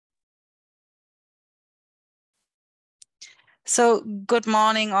So good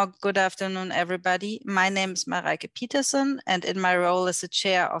morning or good afternoon, everybody. My name is Mareike Petersen, and in my role as the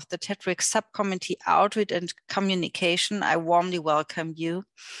chair of the TDWG Subcommittee Outreach and Communication, I warmly welcome you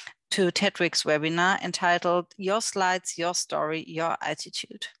to TDWG's webinar entitled Your Slides, Your Story, Your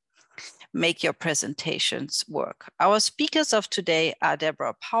Attitude. Make your presentations work. Our speakers of today are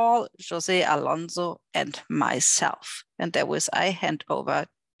Deborah, José, Alonso, and myself. And therewith, I hand over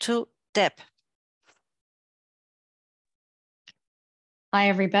to Deb. Hi,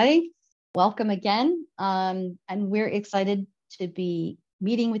 everybody. Welcome again. And we're excited to be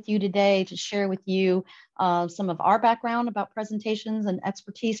meeting with you today to share with you some of our background about presentations and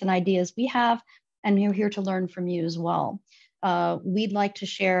expertise and ideas we have. And we're here to learn from you as well. We'd like to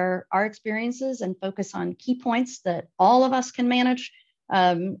share our experiences and focus on key points that all of us can manage.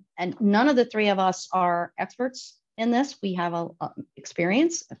 And none of the three of us are experts in this. We have a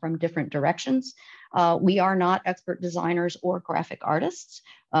experience from different directions. We are not expert designers or graphic artists.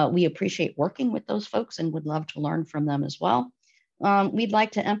 We appreciate working with those folks and would love to learn from them as well. We'd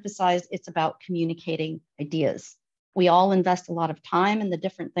like to emphasize it's about communicating ideas. We all invest a lot of time in the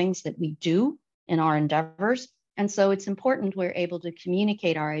different things that we do in our endeavors. And so it's important we're able to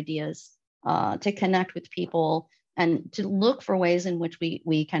communicate our ideas, to connect with people, and to look for ways in which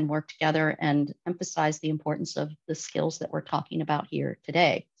we can work together and emphasize the importance of the skills that we're talking about here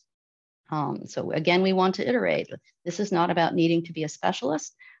today. So again, we want to iterate. This is not about needing to be a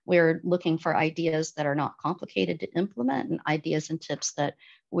specialist. We're looking for ideas that are not complicated to implement and ideas and tips that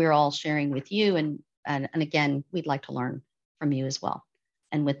we're all sharing with you. And again, we'd like to learn from you as well.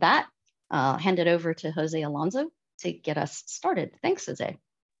 And with that, hand it over to José Alonso to get us started. Thanks, José.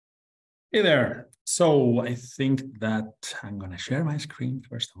 Hey there. So I think that I'm going to share my screen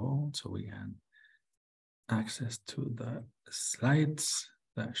first of all, so we can access to the slides.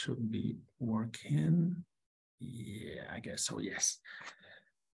 That should be working. Yeah, I guess so, yes.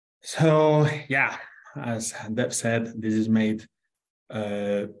 So yeah, as Deb said, this is made,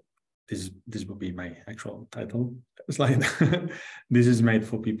 this will be my actual title slide. This is made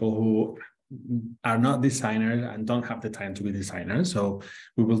for people who are not designers and don't have the time to be designers. So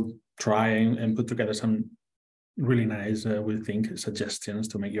we will try and put together some really nice, we think, suggestions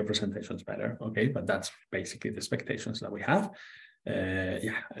to make your presentations better, okay? But that's basically the expectations that we have.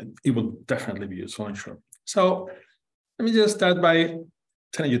 Yeah, it will definitely be useful, I'm sure. So let me just start by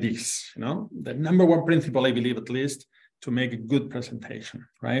telling you this, the number one principle, I believe, at least, to make a good presentation,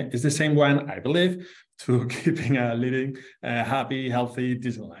 right? It's the same one, I believe, to keeping a living, happy, healthy,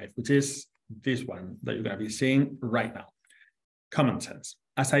 decent life, which is this one that you're going to be seeing right now. Common sense.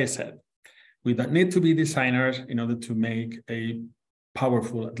 As I said, we don't need to be designers in order to make a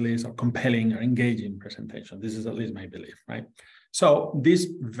powerful, at least, or compelling or engaging presentation. This is at least my belief, right? So this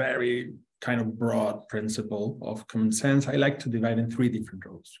very kind of broad principle of common sense, I like to divide in three different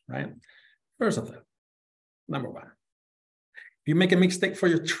rules, right? First of all, number one, if you make a mistake for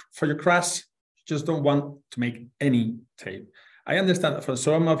your class, you just don't want to make any tape. I understand that for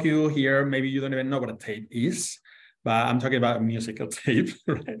some of you here, maybe you don't even know what a tape is, but I'm talking about a musical tape,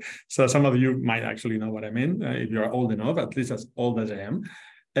 right? So some of you might actually know what I mean, if you're old enough, at least as old as I am.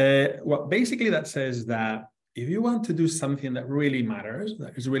 Well, basically that says that if you want to do something that really matters,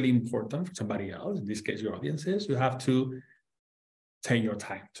 that is really important for somebody else, in this case, your audiences, you have to take your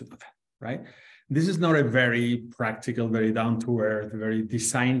time to do that, right? This is not a very practical, very down-to-earth, very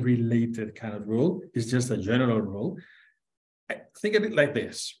design-related kind of rule. It's just a general rule. Think of it like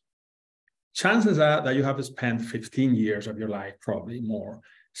this. Chances are that you have spent 15 years of your life, probably more,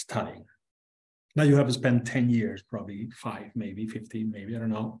 studying. Now you have spent 10 years, probably 5, maybe 15, maybe, I don't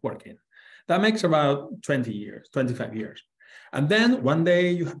know, working. That makes about 20 years, 25 years. And then one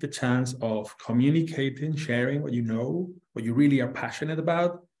day you have the chance of communicating, sharing what you know, what you really are passionate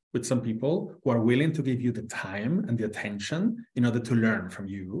about with some people who are willing to give you the time and the attention in order to learn from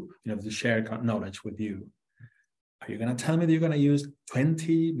you, in order to share knowledge with you. Are you going to tell me that you're going to use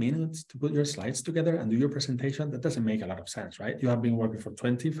 20 minutes to put your slides together and do your presentation? That doesn't make a lot of sense, right? You have been working for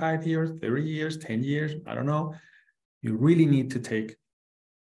 25 years, 30 years, 10 years, I don't know. You really need to take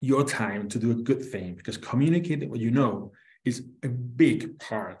your time to do a good thing, because communicating what you know is a big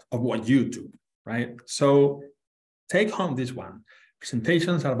part of what you do, right? So take home this one.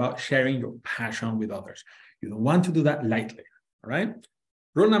 Presentations are about sharing your passion with others. You don't want to do that lightly, all right?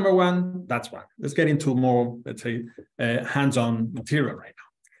 Rule number one, that's one. Let's get into more, let's say, hands-on material right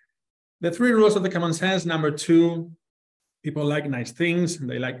now. The three rules of the common sense. Number two, people like nice things, and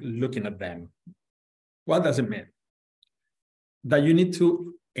they like looking at them. What does it mean? That you need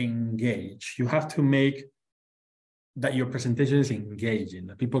to engage. You have to make that your presentation is engaging,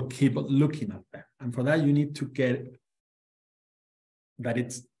 that people keep looking at them. And for that, you need to get that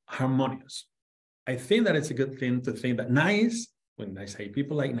it's harmonious. I think that it's a good thing to think that nice, when I say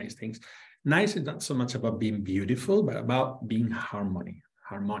people like nice things, nice is not so much about being beautiful, but about being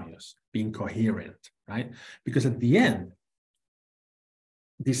harmonious, being coherent, right? Because at the end,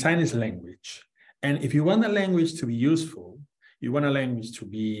 design is language. And if you want a language to be useful, you want a language to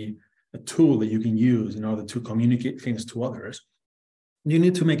be a tool that you can use in order to communicate things to others, you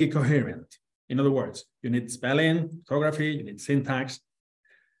need to make it coherent. In other words, you need spelling, orthography, you need syntax.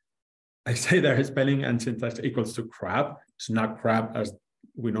 I say that spelling and syntax equals to crap. It's not crap as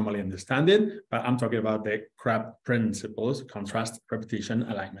we normally understand it, but I'm talking about the crap principles: contrast, repetition,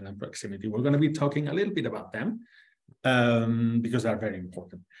 alignment, and proximity. We're going to be talking a little bit about them because they're very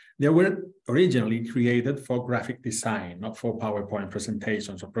important. They were originally created for graphic design, not for PowerPoint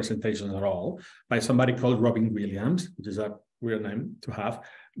presentations or presentations at all, by somebody called Robin Williams, which is a weird name to have.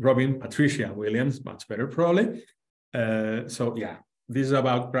 Robin Patricia Williams, much better probably. So yeah, this is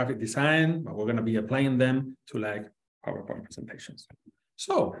about graphic design, but we're going to be applying them to like PowerPoint presentations.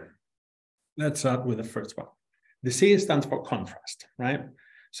 So let's start with the first one. The C stands for contrast, right?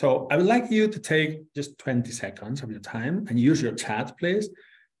 So I would like you to take just 20 seconds of your time and use your chat, please,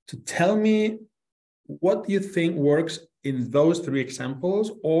 to tell me what you think works in those 3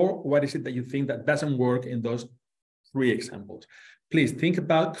 examples, or what is it that you think that doesn't work in those 3 examples. Please think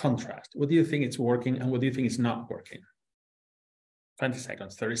about contrast. What do you think is working and what do you think is not working? 20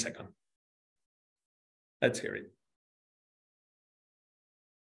 seconds, 30 seconds. Let's hear it.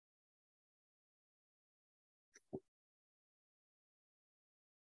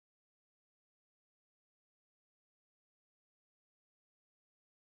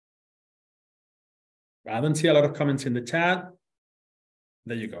 I don't see a lot of comments in the chat.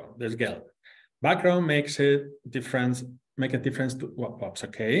 There you go. There's Gail. Background makes a difference to what pops.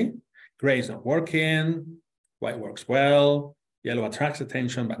 Okay. Gray is not working. White works well. Yellow attracts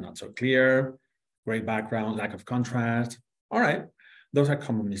attention, but not so clear. Gray background, lack of contrast. All right. Those are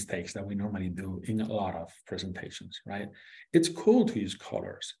common mistakes that we normally do in a lot of presentations, right? It's cool to use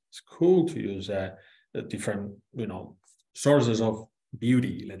colors. It's cool to use different, sources of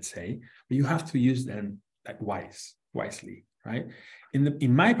beauty, let's say, but you have to use them like wisely, right?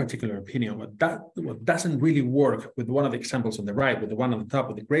 In my particular opinion, what doesn't really work with one of the examples on the right, with the one on the top,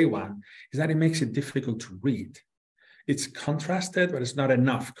 with the gray one, is that it makes it difficult to read. It's contrasted, but it's not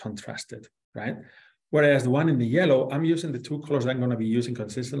enough contrasted, right? Whereas the one in the yellow, I'm using the 2 colors that I'm going to be using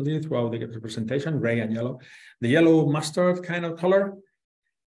consistently throughout the presentation, gray and yellow. The yellow mustard kind of color,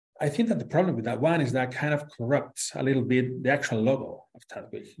 I think that the problem with that one is that kind of corrupts a little bit the actual logo of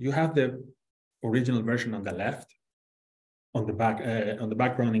TDWG. You have the original version on the left, on the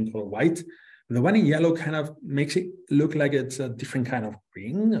background in color white. The one in yellow kind of makes it look like it's a different kind of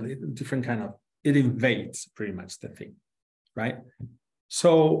green, a different kind of, it invades pretty much the thing, right?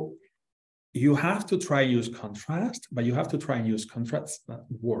 So you have to try and use contrast, but you have to try and use contrast that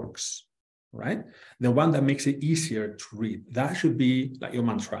works, right? The one that makes it easier to read. That should be like your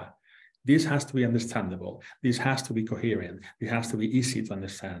mantra. This has to be understandable. This has to be coherent. It has to be easy to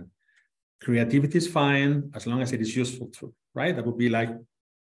understand. Creativity is fine as long as it is useful too, right? That would be like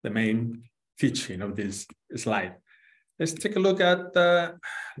the main teaching of this slide. Let's take a look at, let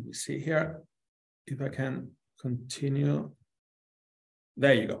me see here, if I can continue.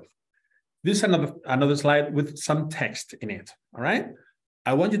 There you go. This is another slide with some text in it, all right?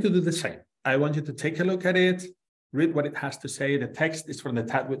 I want you to do the same. I want you to take a look at it, read what it has to say. The text is from the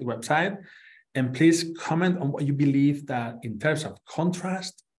TDWG website. And please comment on what you believe that in terms of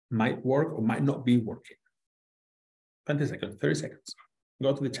contrast might work or might not be working. 20 seconds, 30 seconds.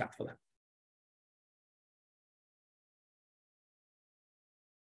 Go to the chat for that.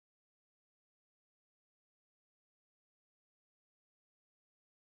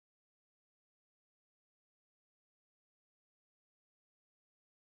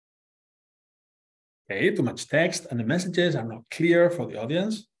 Okay, too much text and the messages are not clear for the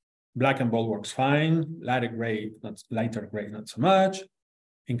audience. Black and bold works fine. Lighter gray, not so much.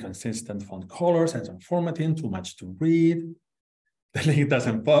 Inconsistent font colors and some formatting, too much to read. The link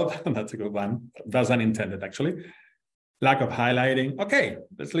doesn't pop. That's a good one. That's unintended, actually. Lack of highlighting. Okay,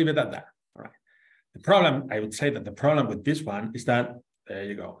 let's leave it at that. All right. The problem, I would say that the problem with this one is that, there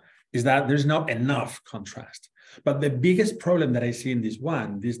you go, is that there's not enough contrast. But the biggest problem that I see in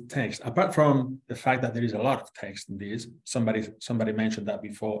this text, apart from the fact that there is a lot of text in this, somebody mentioned that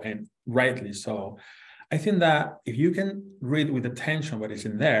before, and rightly so, I think that if you can read with attention what is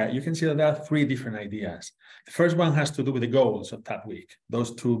in there, you can see that there are 3 different ideas. The first one has to do with the goals of TDWG,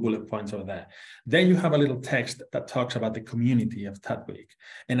 those 2 bullet points over there. Then you have a little text that talks about the community of TDWG.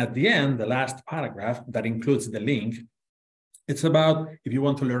 And at the end, the last paragraph that includes the link It's about, if you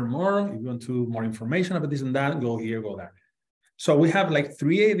want to learn more, if you want to more information about this and that, go here, go there. So we have like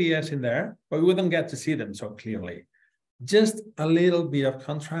 3 ideas in there, but we wouldn't get to see them so clearly. Just a little bit of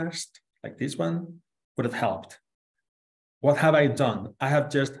contrast, like this one, would have helped. What have I done? I have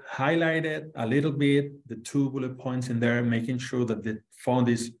just highlighted a little bit the 2 bullet points in there, making sure that the font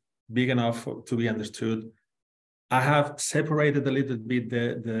is big enough to be understood. I have separated a little bit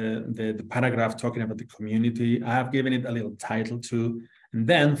the paragraph talking about the community. I have given it a little title too. And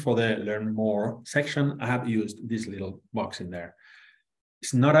then for the learn more section, I have used this little box in there.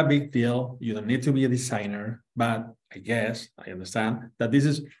 It's not a big deal. You don't need to be a designer, but I guess I understand that this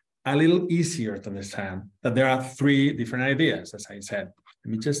is a little easier to understand, that there are 3 different ideas, as I said.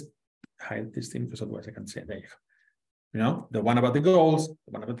 Let me just hide this thing because otherwise I can say, there you go. You know, the one about the goals,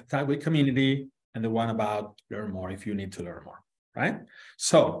 the one about the tag with community, and the one about learn more if you need to learn more, right?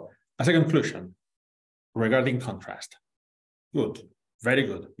 So as a conclusion, regarding contrast, good, very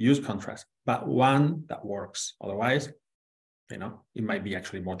good, use contrast, but one that works. Otherwise, you know, it might be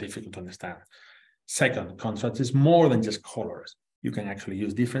actually more difficult to understand. Second, contrast is more than just colors. You can actually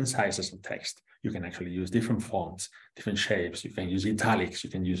use different sizes of text. You can actually use different fonts, different shapes. You can use italics, you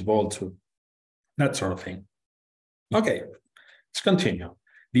can use bold too, that sort of thing. Okay, let's continue.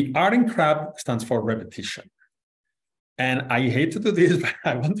 The art in CRAB stands for repetition. And I hate to do this, but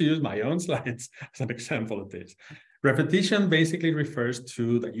I want to use my own slides as an example of this. Repetition basically refers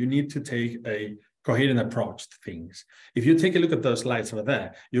to that you need to take a coherent approach to things. If you take a look at those slides over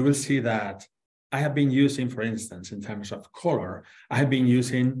there, you will see that I have been using, for instance, in terms of color, I have been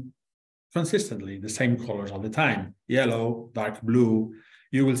using consistently the same colors all the time, yellow, dark blue.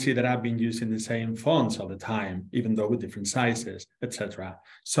 You will see that I've been using the same fonts all the time, even though with different sizes, etc.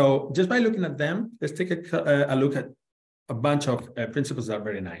 So just by looking at them, let's take a look at a bunch of principles that are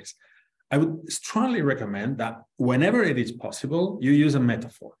very nice. I would strongly recommend that whenever it is possible, you use a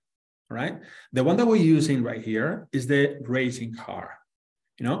metaphor, right? The one that we're using right here is the racing car.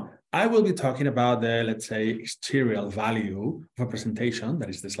 You know, I will be talking about the, let's say, exterior value of a presentation, that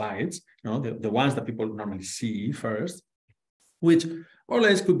is the slides, you know, the ones that people normally see first, which more or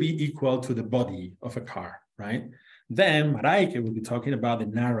less could be equal to the body of a car, right? Then Mareike will be talking about the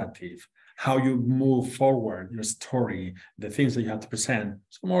narrative, how you move forward, your story, the things that you have to present.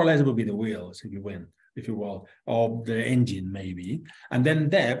 So more or less it will be the wheels, if you will, or the engine maybe. And then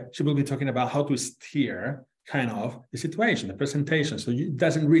Deb, she will be talking about how to steer kind of the situation, the presentation. So it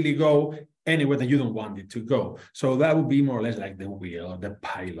doesn't really go anywhere that you don't want it to go. So that would be more or less like the wheel, the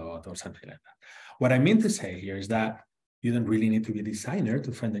pilot, or something like that. What I mean to say here is that you don't really need to be a designer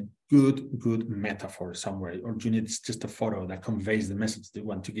to find a good metaphor somewhere, or you need just a photo that conveys the message that you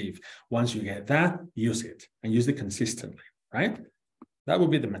want to give. Once you get that, use it and use it consistently, right? That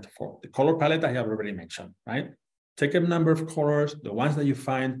would be the metaphor. The color palette I have already mentioned, right? Take a number of colors, the ones that you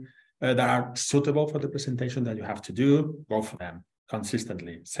find that are suitable for the presentation that you have to do, go for them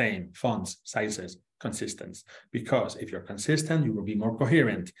consistently. Same fonts, sizes, consistent. Because if you're consistent, you will be more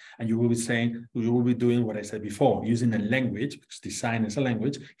coherent, and you will be doing what I said before, using a language, because design is a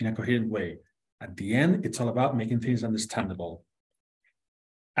language, in a coherent way. At the end, it's all about making things understandable.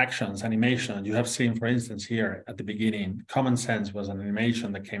 Actions, animation, you have seen, for instance, here at the beginning, common sense was an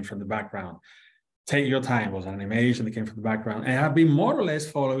animation that came from the background. Take your time was an animation that came from the background. And I have been more or less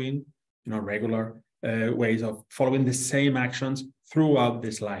following, you know, regular ways of following the same actions throughout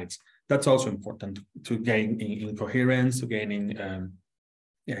the slides. That's also important to gain in coherence, to gain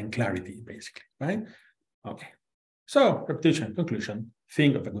in clarity, basically, right? Okay. So repetition, conclusion,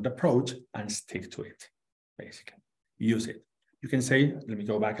 think of a good approach and stick to it, basically. Use it. You can say, let me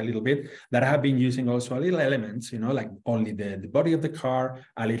go back a little bit, that I have been using also a little elements, you know, like only the body of the car,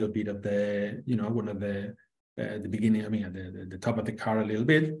 a little bit of the, you know, one of the beginning, I mean, the top of the car a little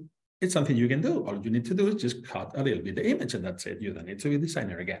bit. It's something you can do. All you need to do is just cut a little bit the image, and that's it. You don't need to be a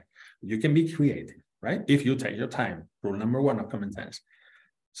designer again. You can be creative, right? If you take your time. Rule number 1 of common sense.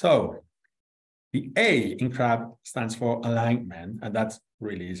 So the A in CRAB stands for alignment, and that's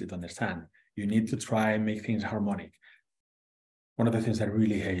really easy to understand. You need to try and make things harmonic. One of the things I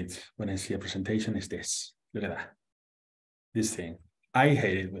really hate when I see a presentation is this. Look at that. This thing. I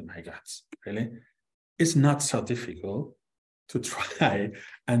hate it with my guts, really. It's not so difficult to try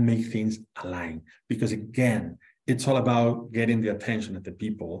and make things align, because again, it's all about getting the attention of the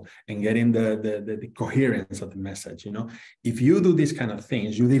people and getting the coherence of the message. You know, if you do these kind of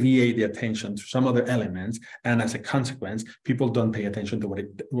things, you deviate the attention to some other elements, and as a consequence, people don't pay attention to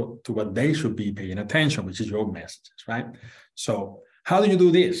what they should be paying attention, which is your messages, right? So how do you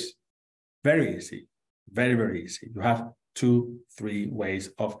do this? Very easy, very, very easy. You have 2-3 ways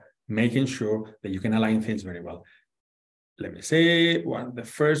of making sure that you can align things very well. let me see, the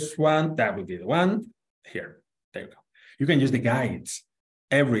first one, that would be the one here. There you go. You can use the guides.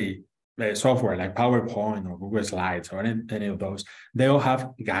 Every software like PowerPoint or Google Slides or any of those, they all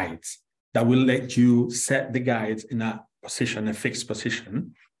have guides that will let you set the guides in a position, a fixed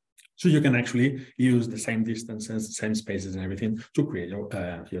position. So you can actually use the same distances, same spaces and everything to create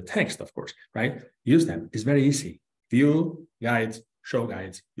your text, of course, right? Use them. It's very easy. View, guides, show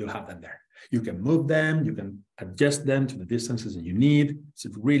guides, you'll have them there. You can move them, you can adjust them to the distances that you need. It's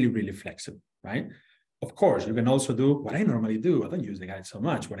really, really flexible, right? Of course, you can also do what I normally do. I don't use the guide so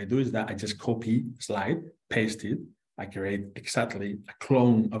much. What I do is that I just copy the slide, paste it. I create exactly a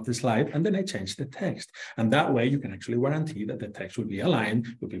clone of the slide, and then I change the text. And that way you can actually guarantee that the text will be aligned,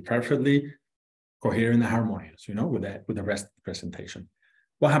 will be perfectly coherent and harmonious, you know, with the rest of the presentation.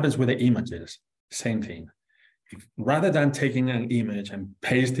 What happens with the images? Same thing. Rather than taking an image and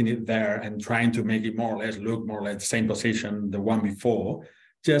pasting it there and trying to make it more or less look more or less the same position, the one before,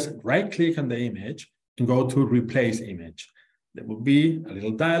 just right-click on the image and go to replace image. There will be a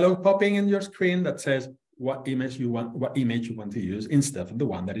little dialog popping in your screen that says what image you want to use instead of the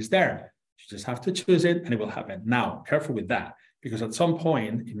one that is there. You just have to choose it and it will happen. Now, careful with that, because at some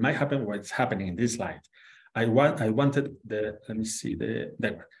point it might happen what's happening in this slide. I wanted the, let me see,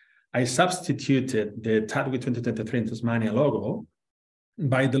 I substituted the TDWG 2023 in Tasmania logo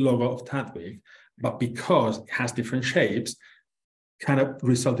by the logo of TDWG, but because it has different shapes, kind of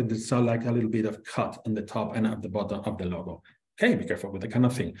resulted in so like a little bit of cut on the top and at the bottom of the logo. Okay, be careful with that kind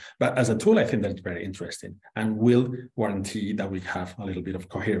of thing. But as a tool, I think that's very interesting and will guarantee that we have a little bit of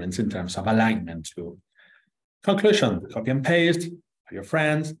coherence in terms of alignment too. Conclusion, copy and paste for your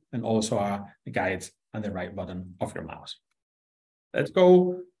friends and also our guides on the right button of your mouse. Let's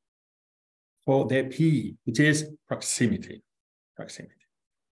go for the P, which is proximity. Proximity.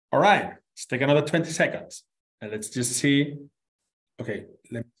 All right, let's take another 20 seconds and let's just see. Okay,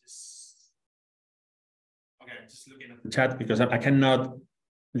 let me just. Okay, I'm just looking at the chat because I cannot,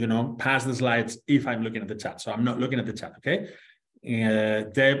 you know, pass the slides if I'm looking at the chat. So I'm not looking at the chat, okay?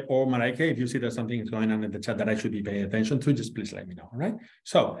 Deb or Mareike, if you see there's something going on in the chat that I should be paying attention to, just please let me know, all right?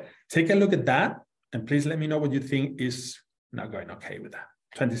 So take a look at that and please let me know what you think is not going okay with that.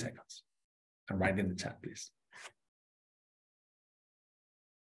 20 seconds. And write in the chat, please.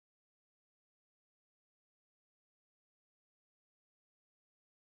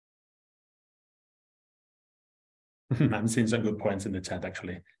 I'm seeing some good points in the chat,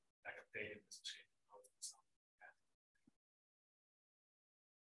 actually.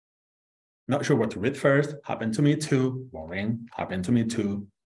 Not sure what to read first. Happened to me too. Boring. Happened to me too.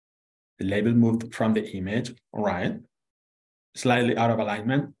 The label moved from the image. All right. Slightly out of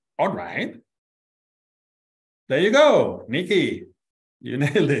alignment. All right. There you go, Nikki. You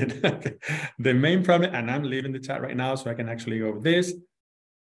nailed it. Okay. The main problem, and I'm leaving the chat right now so I can actually go over this,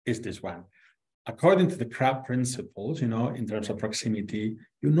 is this one. According to the CRAB principles, you know, in terms of proximity,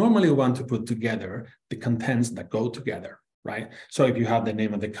 you normally want to put together the contents that go together, right? So if you have the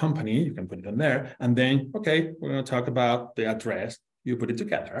name of the company, you can put it in there. And then, okay, we're going to talk about the address. You put it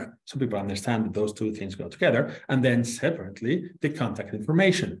together so people understand that those two things go together. And then separately, the contact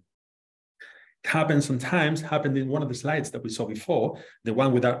information. It happens sometimes, happened in one of the slides that we saw before, the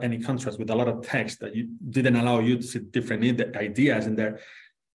one without any contrast, with a lot of text that you didn't allow you to see different ideas in there.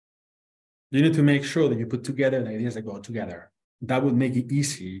 You need to make sure that you put together the ideas that go together. That would make it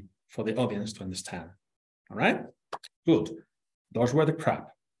easy for the audience to understand. All right? Good. Those were the CRAB.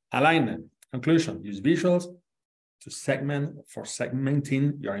 Alignment. Conclusion. Use visuals to segment for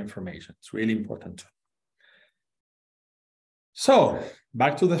segmenting your information. It's really important. So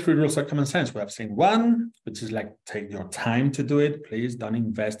back to the 3 rules of common sense. We have seen one, which is like take your time to do it. Please don't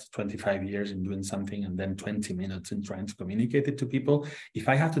invest 25 years in doing something and then 20 minutes in trying to communicate it to people. If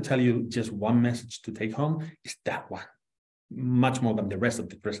I have to tell you just one message to take home, it's that one. Much more than the rest of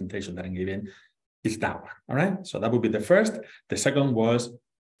the presentation that I'm giving is that one. All right. So that would be the first. The second was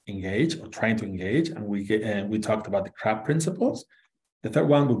engage or trying to engage. And we talked about the CRAB principles. The third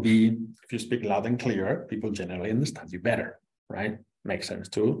one would be if you speak loud and clear, people generally understand you better. Right? Makes sense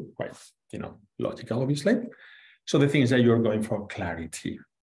too, quite, you know, logical, obviously. So the thing is that you're going for clarity.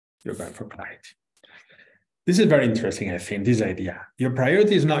 You're going for clarity. This is very interesting, I think, this idea. Your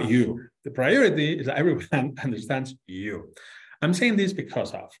priority is not you. The priority is that everyone understands you. I'm saying this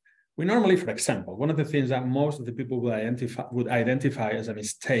because of, we normally, for example, one of the things that most of the people would identify as a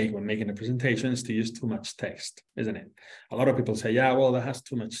mistake when making a presentation is to use too much text, isn't it? A lot of people say, yeah, well, that has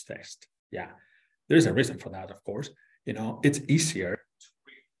too much text. Yeah, there's a reason for that, of course. You know, it's easier to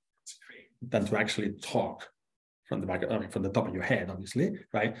read on screen than to actually talk from the back, I mean, from the top of your head, obviously,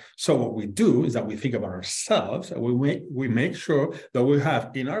 right? So what we do is that we think about ourselves, and we make sure that we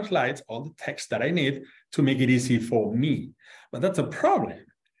have in our slides all the text that I need to make it easy for me. But that's a problem,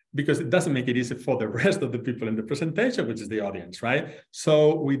 because it doesn't make it easy for the rest of the people in the presentation, which is the audience, right?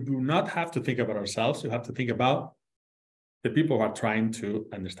 So we do not have to think about ourselves. You have to think about the people who are trying to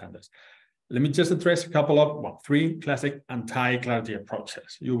understand this. Let me just address a couple of, well, 3 classic anti-clarity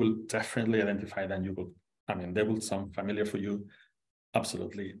approaches. You will definitely identify them. They will sound familiar for you.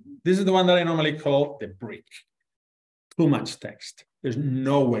 Absolutely. This is the one that I normally call the brick. Too much text. There's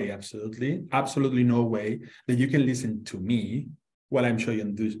no way, absolutely no way that you can listen to me while I'm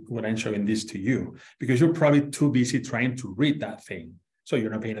showing this to you, because you're probably too busy trying to read that thing. So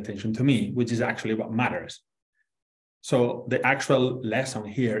you're not paying attention to me, which is actually what matters. So the actual lesson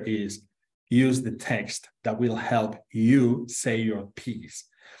here is use the text that will help you say your piece,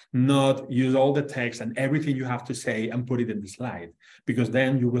 not use all the text and everything you have to say and put it in the slide, because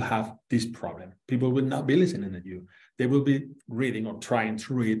then you will have this problem. People will not be listening to you. They will be reading or trying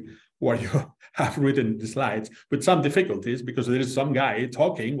to read what you have written in the slides with some difficulties, because there is some guy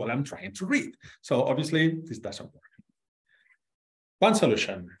talking while I'm trying to read. So obviously this doesn't work. One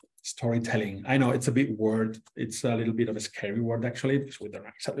solution, storytelling. I know it's a big word. It's a little bit of a scary word, actually, because we don't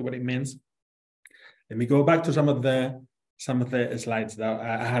know exactly what it means. Let me go back to some of the slides that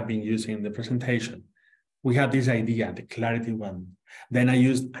I have been using in the presentation. We had this idea, the clarity one. Then I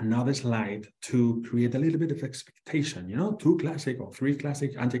used another slide to create a little bit of expectation, 2 classic or 3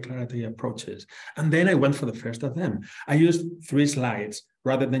 classic anti-clarity approaches. And then I went for the first of them. I used 3 slides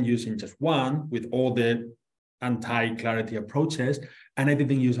rather than using just one with all the anti-clarity approaches. And I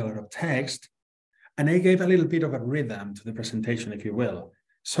didn't use a lot of text. And I gave a little bit of a rhythm to the presentation, if you will.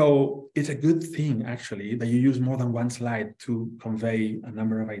 So it's a good thing, actually, that you use more than one slide to convey a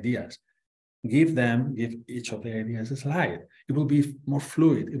number of ideas. Give each of the ideas a slide. It will be more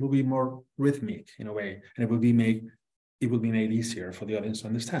fluid. It will be more rhythmic in a way, and it will be made easier for the audience to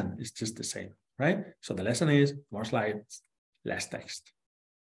understand. It's just the same, right? So the lesson is more slides, less text.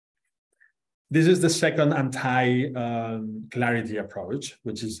 This is the second anti-clarity approach,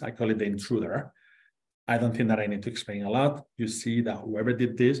 which is, I call it the intruder. I don't think that I need to explain a lot. You see that whoever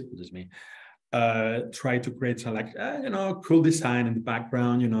did this, which is me, try to create some cool design in the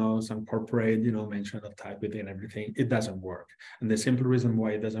background, some corporate, mention of type within everything. It doesn't work. And the simple reason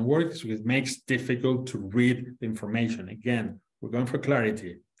why it doesn't work is because it makes it difficult to read the information. Again, we're going for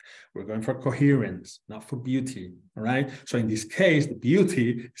clarity. We're going for coherence, not for beauty, all right? So in this case, the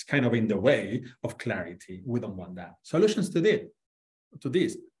beauty is kind of in the way of clarity. We don't want that. Solutions to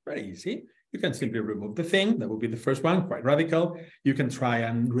this, very easy. You can simply remove the thing. That would be the first one, quite radical. You can try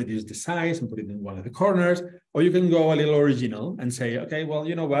and reduce the size and put it in one of the corners, or you can go a little original and say, okay, well,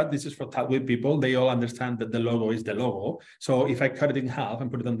 you know what? This is for Tatwit people. They all understand that the logo is the logo. So if I cut it in half and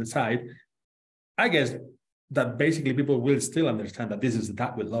put it on the side, I guess that basically people will still understand that this is the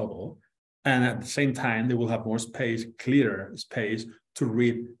Tatwit logo. And at the same time, they will have more space, clearer space to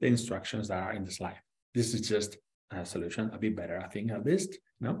read the instructions that are in the slide. This is just a solution, a bit better, I think, at least,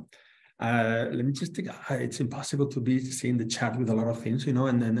 Let me just think. It's impossible to be seeing the chat with a lot of things,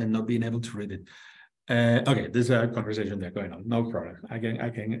 and not being able to read it. Okay, there's a conversation there going on. No problem. I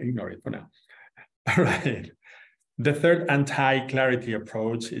can ignore it for now. All right. The third anti-clarity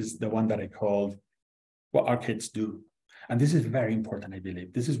approach is the one that I called what our kids do. And this is very important, I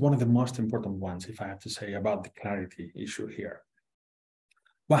believe. This is one of the most important ones, if I have to say, about the clarity issue here.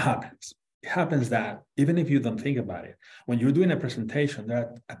 What happens? It happens that even if you don't think about it, when you're doing a presentation, there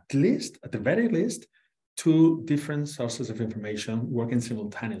are at the very least, 2 different sources of information working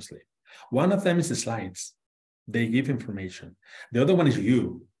simultaneously. One of them is the slides. They give information. The other one is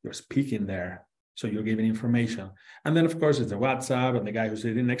you're speaking there. So you're giving information. And then, of course, it's the WhatsApp and the guy who's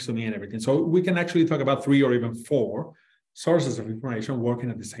sitting next to me and everything. So we can actually talk about 3 or even 4 sources of information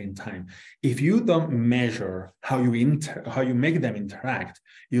working at the same time. If you don't measure how you make them interact,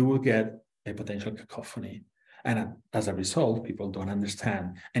 you will get a potential cacophony. And as a result, people don't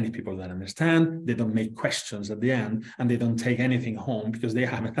understand. And if people don't understand, they don't make questions at the end, and they don't take anything home because they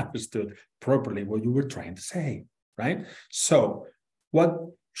haven't understood properly what you were trying to say, right? So what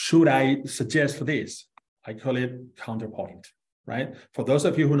should I suggest for this? I call it counterpoint, right? For those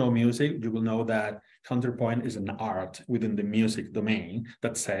of you who know music, you will know that counterpoint is an art within the music domain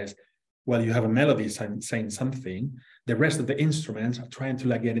that says, well, you have a melody saying something, the rest of the instruments are trying to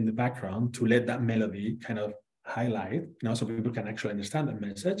get in the background to let that melody kind of highlight, so people can actually understand the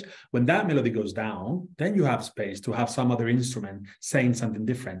message. When that melody goes down, then you have space to have some other instrument saying something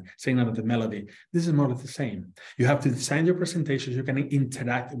different, saying another melody. This is more or less the same. You have to design your presentations, you can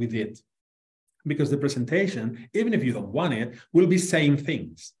interact with it. because the presentation, even if you don't want it, will be saying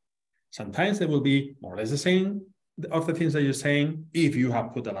things. Sometimes they will be more or less the same of the things that you're saying if you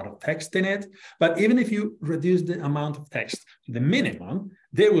have put a lot of text in it. But even if you reduce the amount of text to the minimum,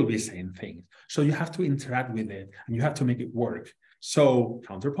 they will be saying things. So you have to interact with it and you have to make it work. So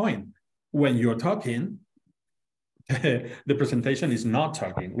counterpoint, when you're talking, the presentation is not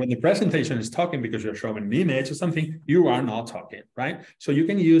talking. When the presentation is talking because you're showing an image or something, you are not talking, right? So you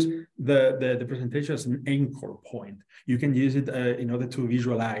can use the presentation as an anchor point. You can use it in order to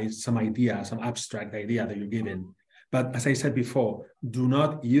visualize some idea, some abstract idea that you're given. But as I said before, do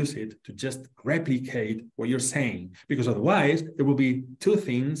not use it to just replicate what you're saying, because otherwise there will be two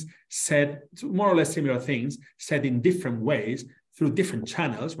things said, more or less similar things, said in different ways through different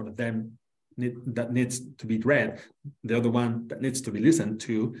channels. One of them that needs to be read, the other one that needs to be listened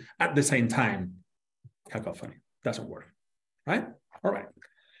to at the same time. Cacophony doesn't work, right? All right.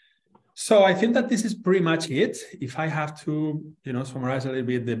 So I think that this is pretty much it. If I have to, summarize a little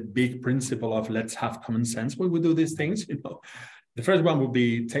bit the big principle of let's have common sense when we do these things, the first one would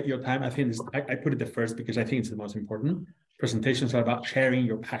be take your time. I think I put it the first because I think it's the most important. Presentations are about sharing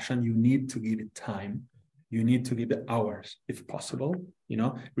your passion. You need to give it time. You need to give it hours if possible.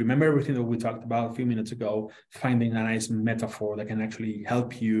 Remember everything that we talked about a few minutes ago, finding a nice metaphor that can actually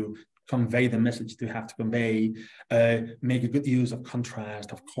help you convey the message you have to convey, make a good use of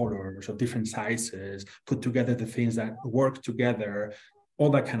contrast, of colors, of different sizes, put together the things that work together, all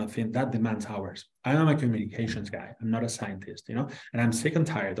that kind of thing. That demands hours. I am a communications guy. I'm not a scientist, and I'm sick and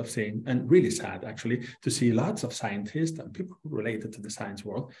tired of seeing, and really sad actually, to see lots of scientists and people related to the science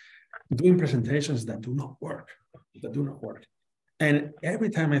world doing presentations that do not work, And every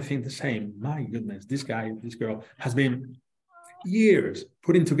time I think the same, my goodness, this guy, this girl has been years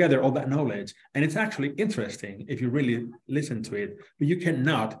putting together all that knowledge. And it's actually interesting if you really listen to it, but you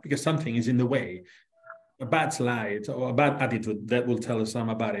cannot because something is in the way. A bad slide or a bad attitude that will tell us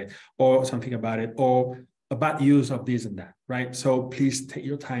something about it or something about it, or a bad use of this and that, right? So please take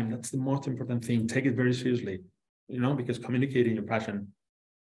your time. That's the most important thing. Take it very seriously, because communicating your passion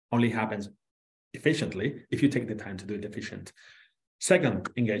only happens efficiently if you take the time to do it efficient. Second,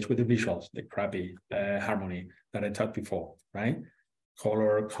 engage with the visuals, the crappy harmony that I talked before, right?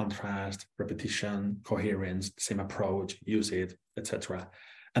 Color, contrast, repetition, coherence, same approach, use it, etc.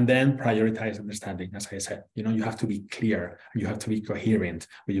 And then prioritize understanding. As I said, you have to be clear and you have to be coherent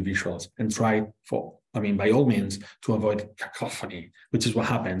with your visuals and try by all means, to avoid cacophony, which is what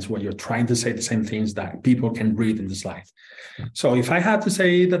happens when you're trying to say the same things that people can read in the slides. So if I had to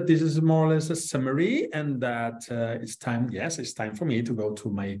say that this is more or less a summary and that it's time for me to go to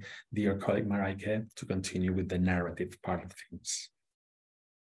my dear colleague Mareike to continue with the narrative part of things.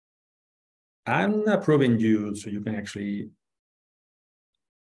 I'm approving you so you can actually.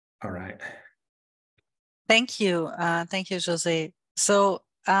 All right. Thank you. Thank you, José. So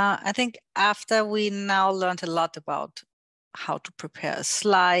I think after we now learned a lot about how to prepare a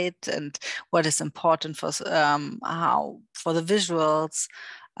slide and what is important for the visuals,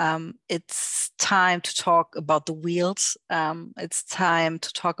 it's time to talk about the wheels. It's time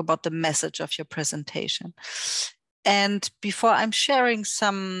to talk about the message of your presentation. And before I'm sharing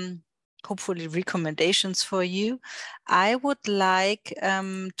some hopefully recommendations for you, I would like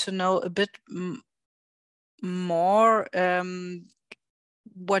to know a bit more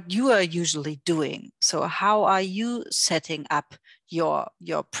what you are usually doing. So how are you setting up your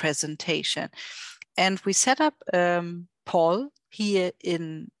presentation? And we set up poll here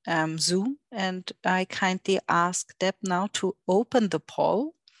in Zoom, and I kindly ask Deb now to open the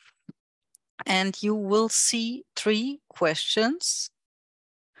poll, and you will see 3 questions,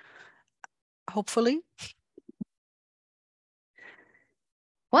 hopefully.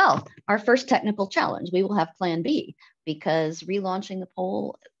 Well, our first technical challenge, we will have plan B, because relaunching the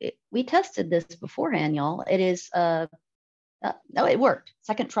poll, we tested this beforehand, y'all. It is, no, it worked.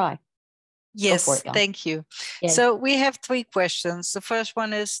 Second try. Yes, thank you. Yay. So we have 3 questions. The first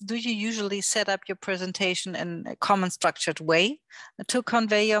one is, do you usually set up your presentation in a common structured way to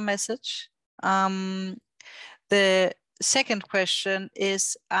convey your message? The second question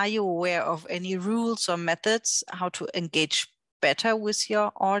is, are you aware of any rules or methods how to engage better with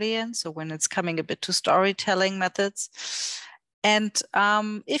your audience, so when it's coming a bit to storytelling methods? And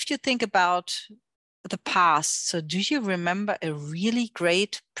if you think about the past, so do you remember a really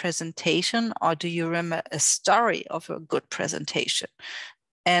great presentation, or do you remember a story of a good presentation?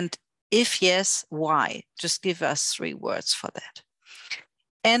 And if yes, why? Just give us 3 words for that.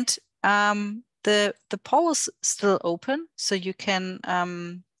 And the poll is still open, so you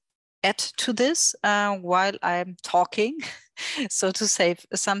can add to this while I'm talking, so to save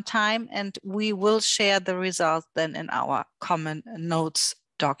some time, and we will share the results then in our common notes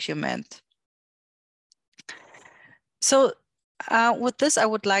document. So with this, I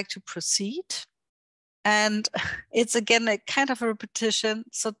would like to proceed. And it's again a kind of a repetition.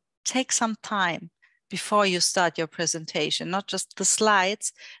 So take some time before you start your presentation, not just the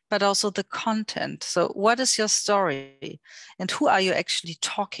slides, but also the content. So what is your story and who are you actually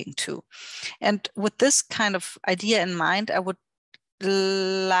talking to? And with this kind of idea in mind, I would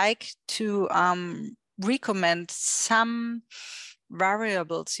like to recommend some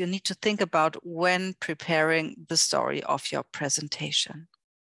variables you need to think about when preparing the story of your presentation.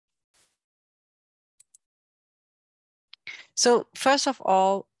 So first of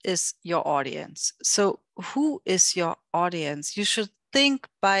all is your audience. So who is your audience? You should think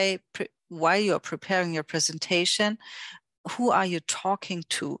while you're preparing your presentation, who are you talking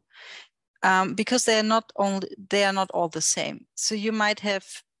to? Because they are not all the same. So you might have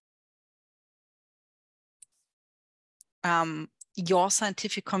your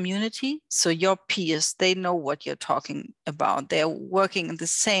scientific community, so your peers, they know what you're talking about. They're working in the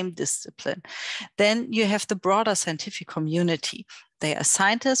same discipline. Then you have the broader scientific community. They are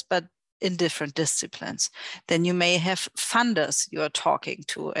scientists, but in different disciplines. Then you may have funders you are talking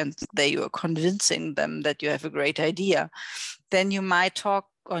to, and there you are convincing them that you have a great idea. Then you might talk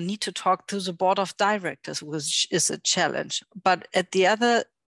or need to talk to the board of directors, which is a challenge. But at the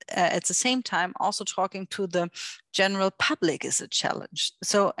same time, also talking to the general public is a challenge.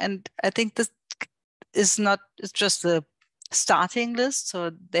 So, and I think this is it's just the starting list.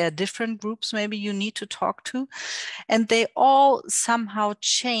 So there are different groups maybe you need to talk to, and they all somehow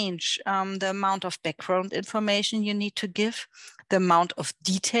change the amount of background information you need to give, the amount of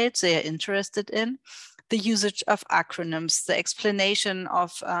details they are interested in, the usage of acronyms, the explanation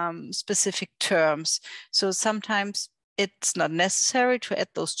of specific terms. So sometimes it's not necessary to add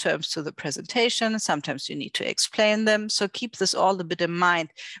those terms to the presentation. Sometimes you need to explain them. So keep this all a bit in mind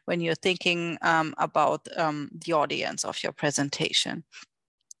when you're thinking about the audience of your presentation.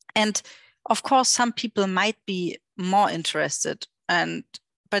 And of course, some people might be more interested,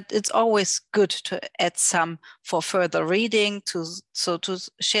 but it's always good to add some for further reading, to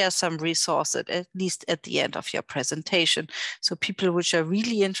share some resources, at least at the end of your presentation. So people which are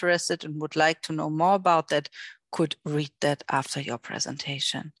really interested and would like to know more about that could read that after your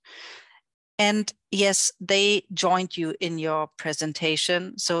presentation. And yes, they joined you in your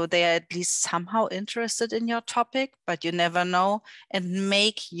presentation, so they are at least somehow interested in your topic, but you never know. And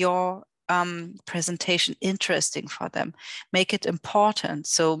make your presentation interesting for them. Make it important.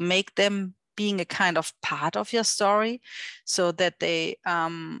 So make them being a kind of part of your story, so that they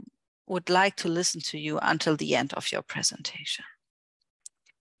would like to listen to you until the end of your presentation.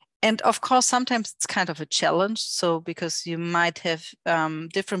 And of course, sometimes it's kind of a challenge. So because you might have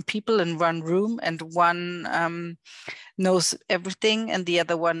different people in one room, and one knows everything and the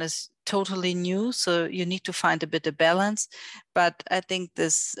other one is totally new. So you need to find a bit of balance. But I think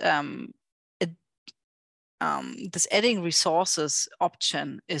this adding resources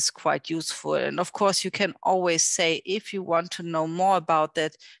option is quite useful. And of course, you can always say, if you want to know more about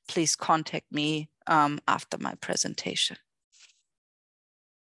that, please contact me after my presentation.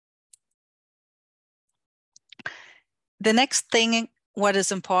 The next thing, what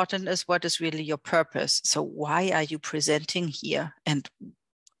is important is what is really your purpose. So why are you presenting here, and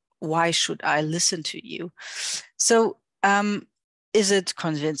why should I listen to you? So is it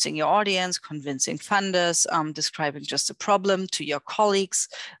convincing your audience, convincing funders, describing just a problem to your colleagues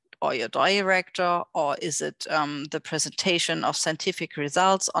or your director, or is it the presentation of scientific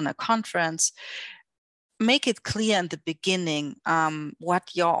results on a conference? Make it clear in the beginning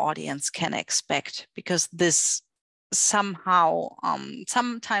what your audience can expect, because this somehow,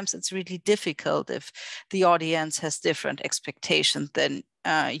 sometimes it's really difficult if the audience has different expectations than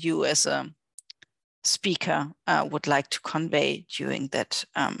you as a speaker would like to convey during that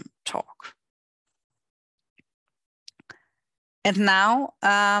talk. And now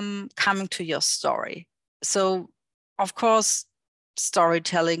coming to your story. So of course,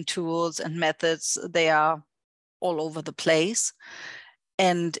 storytelling tools and methods, they are all over the place.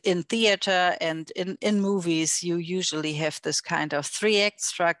 And in theater and in movies, you usually have this kind of 3-act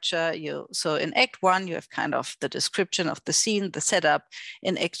structure. So in Act 1, you have kind of the description of the scene, the setup.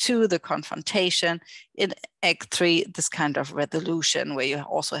 In Act 2, the confrontation. In Act 3, this kind of resolution where you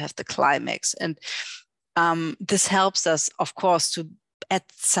also have the climax. And this helps us, of course, to add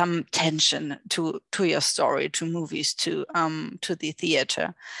some tension to your story, to movies, to the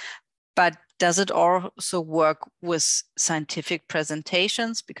theater. But does it also work with scientific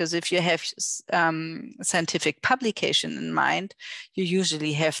presentations? Because if you have scientific publication in mind, you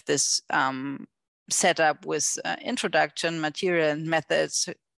usually have this set up with introduction, material and methods,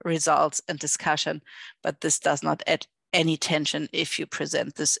 results and discussion, but this does not add any tension if you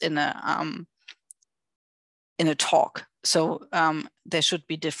present this in a talk. So there should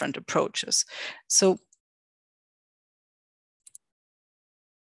be different approaches. So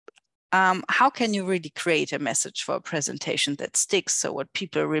how can you really create a message for a presentation that sticks, so what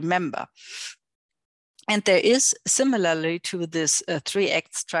people remember? And there is, similarly to this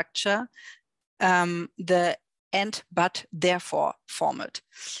 3-act structure, the and, but, therefore format.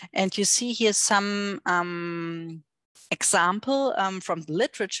 And you see here some example from the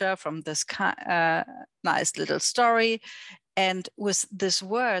literature, from this nice little story. And with these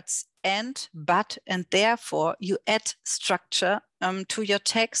words, and, but, and therefore, you add structure to your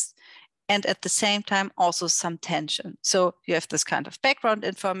text, and at the same time also some tension. So you have this kind of background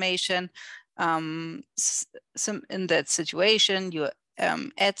information. In that situation, you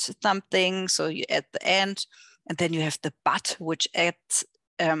add something, so you add the end, and then you have the but, which adds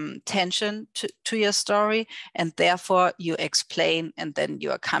tension to your story, and therefore you explain, and then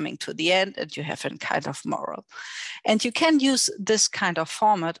you are coming to the end, and you have a kind of moral. And you can use this kind of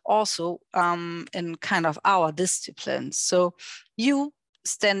format also in kind of our disciplines. So you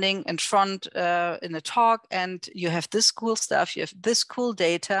standing in front in a talk, and you have this cool stuff, you have this cool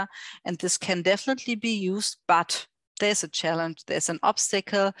data, and this can definitely be used, but there's a challenge, there's an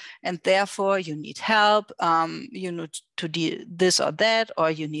obstacle, and therefore you need help, you need to do this or that,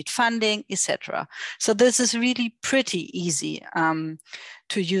 or you need funding, etc. So this is really pretty easy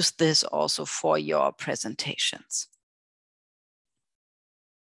to use this also for your presentations.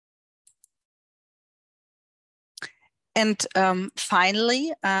 And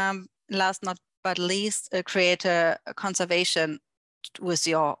finally, last not but least, create a conversation with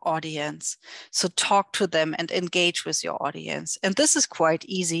your audience. So talk to them and engage with your audience. And this is quite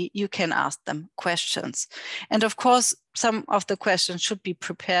easy. You can ask them questions. And of course, some of the questions should be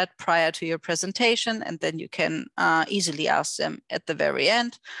prepared prior to your presentation, and then you can easily ask them at the very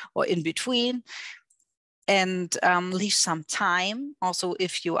end or in between. And leave some time. Also,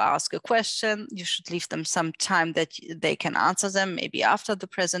 if you ask a question, you should leave them some time that they can answer them, maybe after the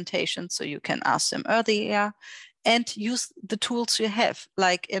presentation, so you can ask them earlier. And use the tools you have,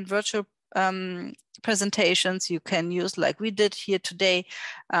 like in virtual presentations, you can use, like we did here today,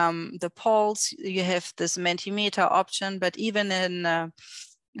 the polls. You have this Mentimeter option, but even in a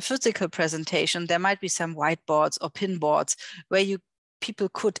physical presentation, there might be some whiteboards or pinboards where people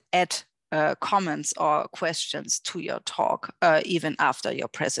could add comments or questions to your talk, even after your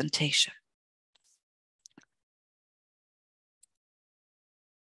presentation.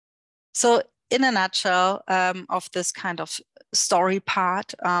 So in a nutshell, of this kind of story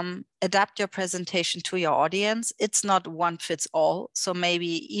part, adapt your presentation to your audience. It's not one fits all. So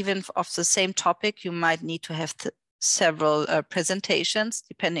maybe even of the same topic, you might need to have several presentations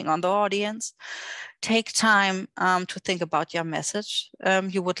depending on the audience. Take time to think about your message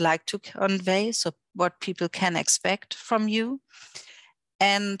you would like to convey, so what people can expect from you.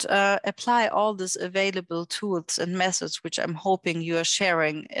 And apply all these available tools and methods, which I'm hoping you are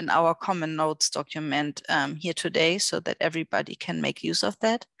sharing in our common notes document here today, so that everybody can make use of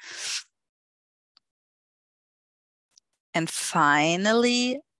that. And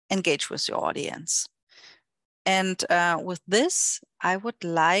finally, engage with your audience. And with this, I would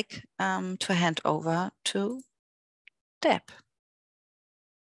like to hand over to Deb.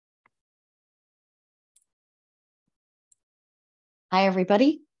 Hi,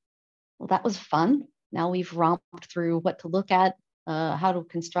 everybody. Well, that was fun. Now we've romped through what to look at, how to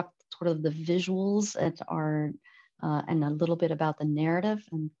construct sort of the visuals that are, and a little bit about the narrative.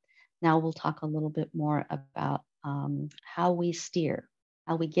 And now we'll talk a little bit more about how we steer,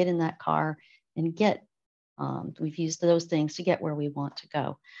 how we get in that car and get, we've used those things to get where we want to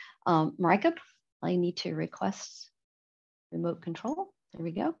go. Mareike, I need to request remote control. There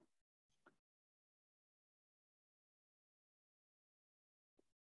we go.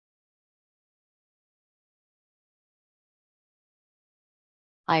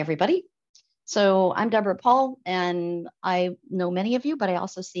 Hi, everybody. So I'm Deborah Paul, and I know many of you, but I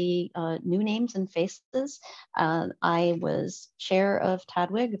also see new names and faces. I was chair of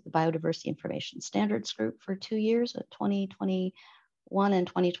TDWG, of the Biodiversity Information Standards Group, for 2 years, 2021 and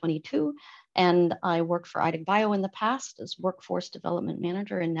 2022. And I worked for IDIC Bio in the past as workforce development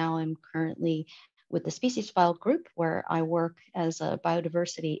manager, and now I'm currently with the Species File Group, where I work as a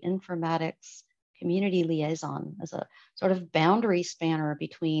biodiversity informatics community liaison, as a sort of boundary spanner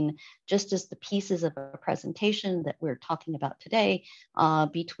between, just as the pieces of a presentation that we're talking about today,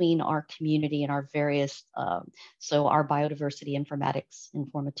 between our community and our various, so our biodiversity informatics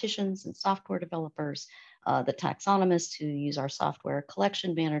informaticians and software developers, the taxonomists who use our software,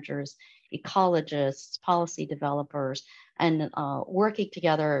 collection managers, ecologists, policy developers, and working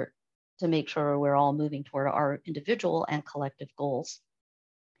together to make sure we're all moving toward our individual and collective goals.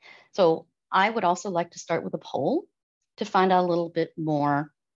 So I would also like to start with a poll to find out a little bit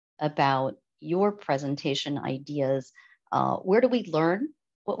more about your presentation ideas. Where do we learn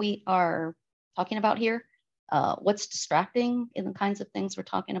what we are talking about here? What's distracting in the kinds of things we're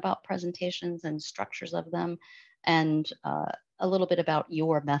talking about, presentations and structures of them, and a little bit about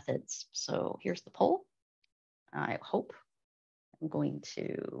your methods. So here's the poll. I hope I'm going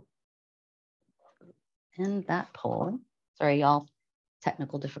to end that poll. Sorry, y'all,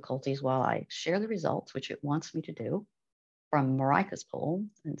 technical difficulties while I share the results, which it wants me to do from Mareike's poll,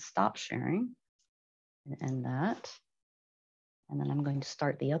 and stop sharing and end that. And then I'm going to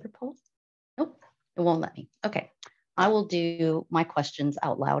start the other poll. Nope, it won't let me. Okay, I will do my questions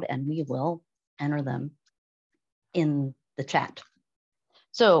out loud and we will enter them in the chat.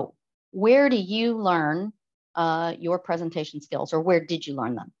 So where do you learn your presentation skills, or where did you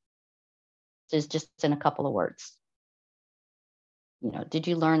learn them? Just in a couple of words. You know, did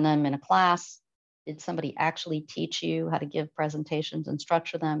you learn them in a class? Did somebody actually teach you how to give presentations and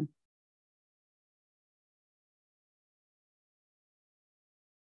structure them?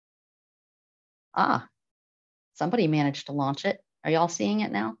 Ah, somebody managed to launch it. Are y'all seeing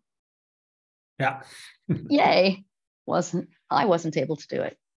it now? Yeah. Yay. I wasn't able to do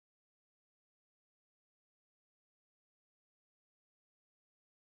it.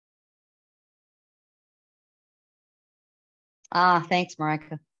 Ah, thanks, Mareike.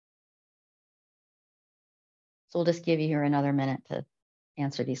 So we'll just give you here another minute to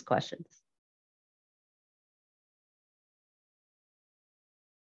answer these questions.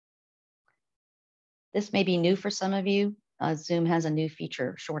 This may be new for some of you. Zoom has a new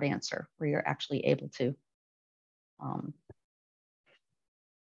feature, short answer, where you're actually able to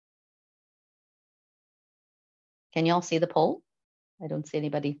can y'all see the poll? I don't see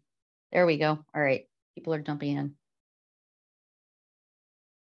anybody. There we go. All right, people are jumping in.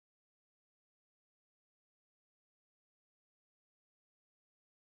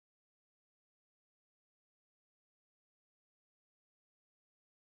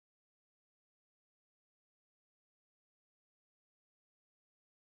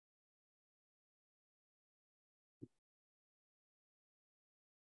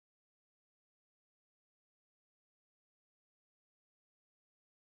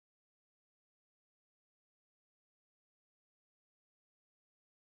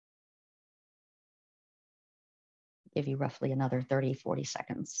 Give you roughly another 30, 40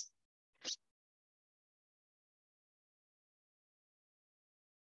 seconds.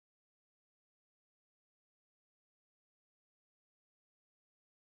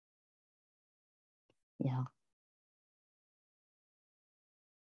 Yeah.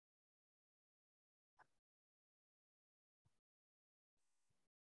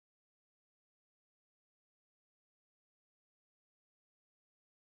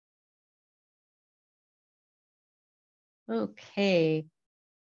 Okay.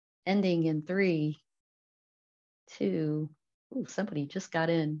 Ending in 3, 2. Ooh, somebody just got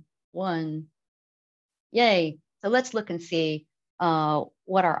in. 1. Yay. So let's look and see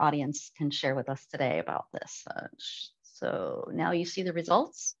what our audience can share with us today about this. So now you see the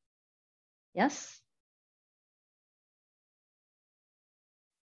results? Yes?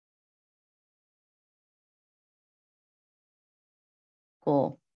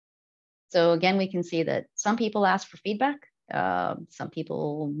 Cool. So again, we can see that some people ask for feedback, some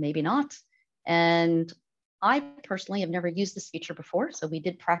people maybe not. And I personally have never used this feature before, so we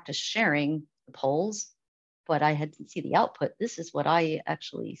did practice sharing the polls, but I hadn't see the output. This is what I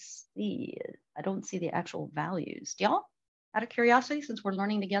actually see. I don't see the actual values. Do y'all, out of curiosity, since we're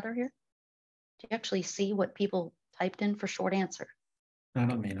learning together here, do you actually see what people typed in for short answer? I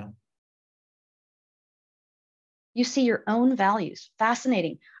don't mean it. You see your own values.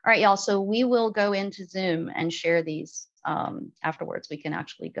 Fascinating. All right, y'all. So we will go into Zoom and share these afterwards. We can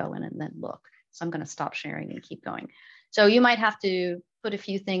actually go in and then look. So I'm going to stop sharing and keep going. So you might have to put a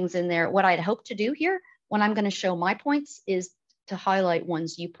few things in there. What I'd hope to do here when I'm going to show my points is to highlight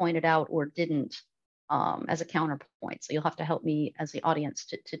ones you pointed out or didn't as a counterpoint. So you'll have to help me as the audience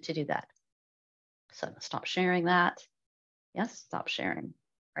to do that. So stop sharing that. Yes, stop sharing.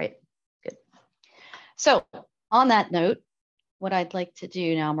 Right. Good. So on that note, what I'd like to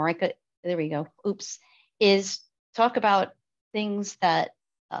do now, Mareike, there we go, oops, is talk about things that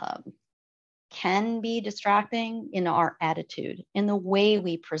can be distracting in our attitude, in the way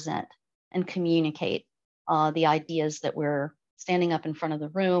we present and communicate the ideas that we're standing up in front of the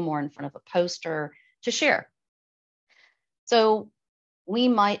room or in front of a poster to share. So we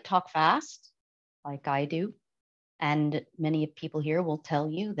might talk fast, like I do, and many people here will tell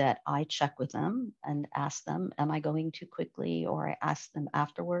you that I check with them and ask them, am I going too quickly? Or I ask them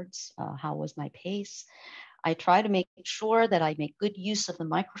afterwards, how was my pace? I try to make sure that I make good use of the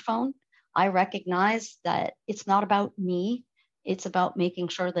microphone. I recognize that it's not about me. It's about making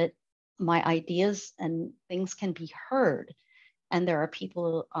sure that my ideas and things can be heard. And there are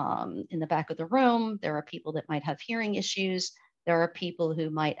people in the back of the room. There are people that might have hearing issues. There are people who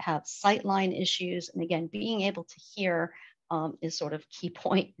might have sightline issues. And again, being able to hear is sort of key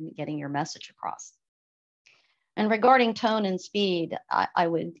point in getting your message across. And regarding tone and speed, I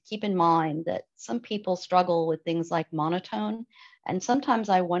would keep in mind that some people struggle with things like monotone. And sometimes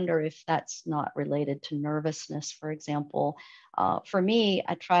I wonder if that's not related to nervousness, for example. For me,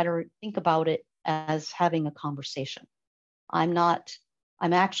 I try to think about it as having a conversation.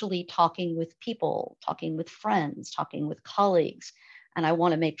 I'm actually talking with people, talking with friends, talking with colleagues, and I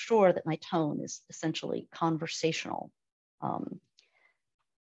want to make sure that my tone is essentially conversational.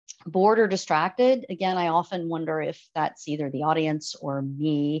 Bored or distracted, again, I often wonder if that's either the audience or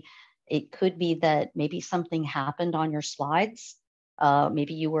me. It could be that maybe something happened on your slides.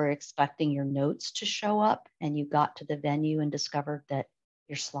 Maybe you were expecting your notes to show up and you got to the venue and discovered that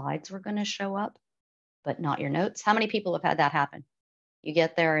your slides were going to show up, but not your notes. How many people have had that happen? You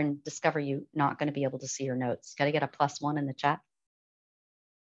get there and discover you're not going to be able to see your notes. Got to get a +1 in the chat.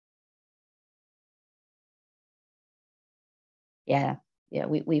 Yeah,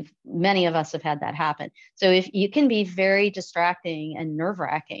 many of us have had that happen. So if you can be very distracting and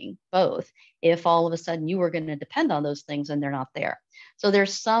nerve-wracking, both, if all of a sudden you were going to depend on those things and they're not there. So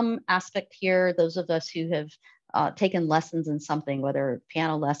there's some aspect here, those of us who have taken lessons in something, whether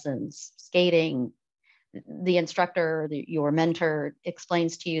piano lessons, skating, the instructor, your mentor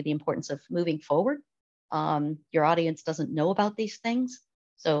explains to you the importance of moving forward. Your audience doesn't know about these things,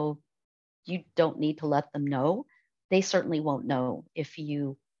 so you don't need to let them know. They certainly won't know if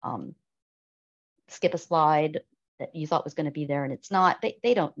you skip a slide that you thought was going to be there and it's not.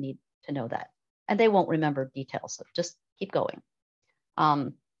 They don't need to know that, and they won't remember details, so just keep going.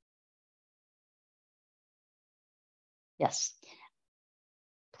 Yes.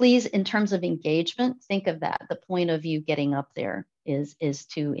 Please, in terms of engagement, think of that. The point of you getting up there is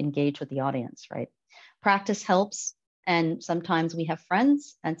to engage with the audience, right? Practice helps, and sometimes we have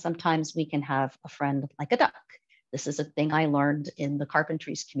friends, and sometimes we can have a friend like a duck. This is a thing I learned in the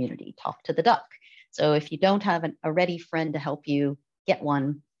carpentries community, talk to the duck. So if you don't have a ready friend to help you, get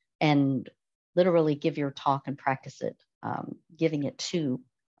one and literally give your talk and practice it, giving it to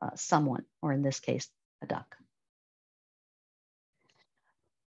someone, or in this case, a duck.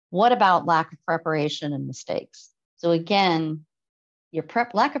 What about lack of preparation and mistakes? So again, your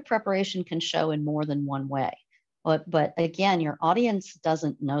lack of preparation can show in more than one way. But again, your audience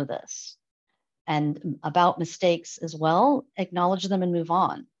doesn't know this. And about mistakes as well, acknowledge them and move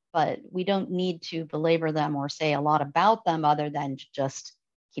on. But we don't need to belabor them or say a lot about them other than just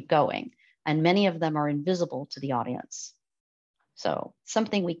keep going. And many of them are invisible to the audience. So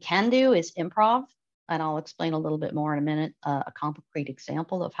something we can do is improv. And I'll explain a little bit more in a minute, a concrete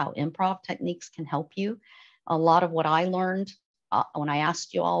example of how improv techniques can help you. A lot of what I learned when I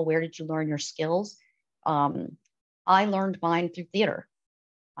asked you all, where did you learn your skills? I learned mine through theater.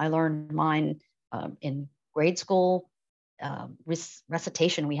 I learned mine in grade school,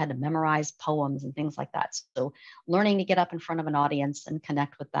 recitation. We had to memorize poems and things like that. So learning to get up in front of an audience and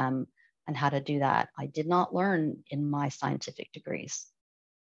connect with them and how to do that, I did not learn in my scientific degrees.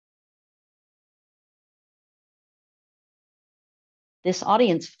 This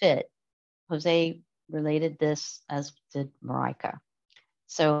audience fit, Jose related this, as did Mareike.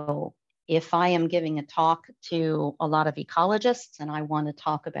 So if I am giving a talk to a lot of ecologists and I want to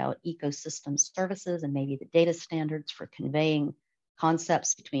talk about ecosystem services and maybe the data standards for conveying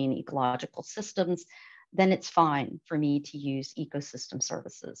concepts between ecological systems, then it's fine for me to use ecosystem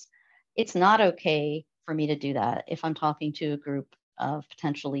services. It's not okay for me to do that if I'm talking to a group of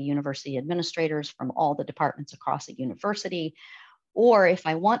potentially university administrators from all the departments across a university, or if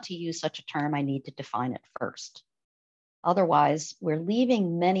I want to use such a term, I need to define it first. Otherwise, we're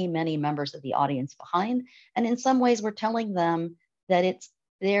leaving many, many members of the audience behind. And in some ways, we're telling them that it's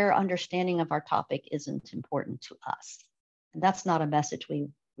their understanding of our topic isn't important to us. And that's not a message we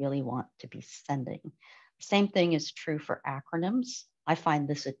really want to be sending. The same thing is true for acronyms. I find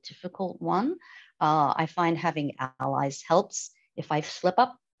this a difficult one. I find having allies helps. If I slip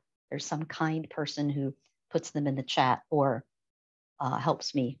up, there's some kind person who puts them in the chat or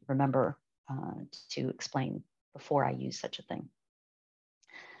helps me remember to explain before I use such a thing.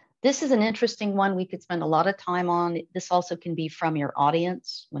 This is an interesting one we could spend a lot of time on. This also can be from your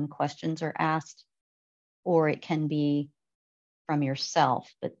audience when questions are asked, or it can be from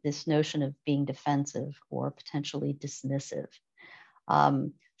yourself, but this notion of being defensive or potentially dismissive.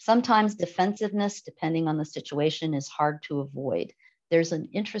 Sometimes defensiveness, depending on the situation, is hard to avoid. There's an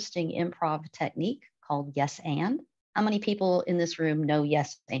interesting improv technique called yes and. How many people in this room know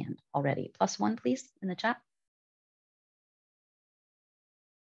yes and already? +1, please, in the chat.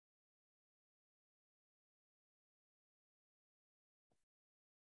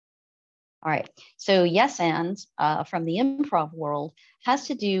 All right, so yes and from the improv world has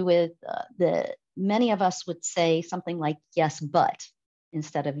to do with many of us would say something like yes, but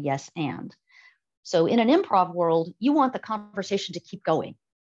instead of yes and. So in an improv world, you want the conversation to keep going.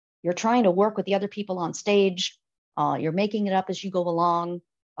 You're trying to work with the other people on stage. You're making it up as you go along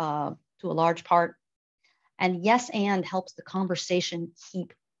to a large part. And yes and helps the conversation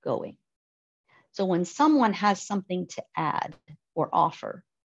keep going. So when someone has something to add or offer,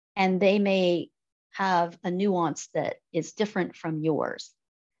 and they may have a nuance that is different from yours,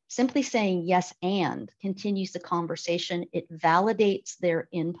 simply saying yes and continues the conversation. It validates their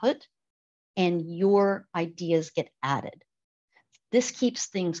input and your ideas get added. This keeps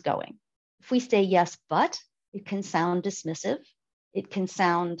things going. If we say yes, but, it can sound dismissive. It can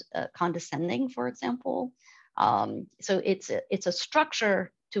sound condescending, for example. So it's a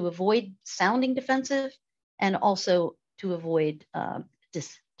structure to avoid sounding defensive and also to avoid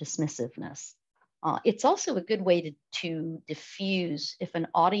dismissiveness. It's also a good way to diffuse if an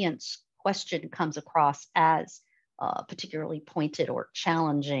audience question comes across as particularly pointed or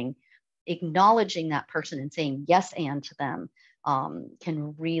challenging. Acknowledging that person and saying yes and to them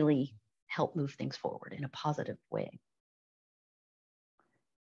can really help move things forward in a positive way.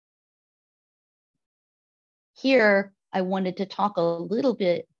 Here, I wanted to talk a little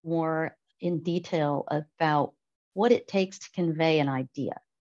bit more in detail about what it takes to convey an idea.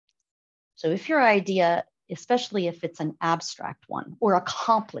 So if your idea, especially if it's an abstract one or a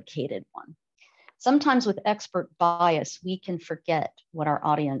complicated one, sometimes with expert bias, we can forget what our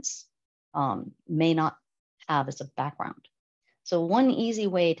audience may not have as a background. So one easy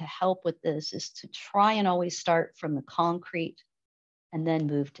way to help with this is to try and always start from the concrete and then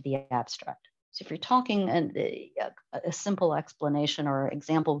move to the abstract. So if you're talking, a simple explanation or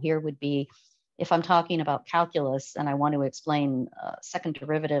example here would be, if I'm talking about calculus and I want to explain a second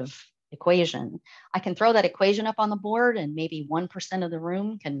derivative equation, I can throw that equation up on the board and maybe 1% of the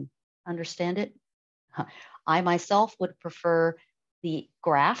room can understand it. I myself would prefer the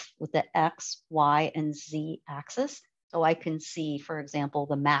graph with the X, Y, and Z axis. So I can see, for example,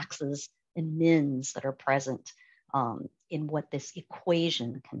 the maxes and mins that are present in what this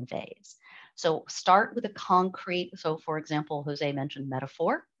equation conveys. So start with a concrete. So for example, Jose mentioned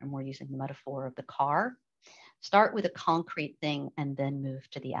metaphor, and we're using the metaphor of the car. Start with a concrete thing and then move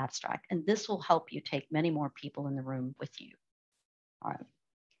to the abstract. And this will help you take many more people in the room with you. All right.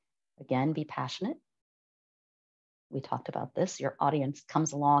 Again, be passionate. We talked about this. Your audience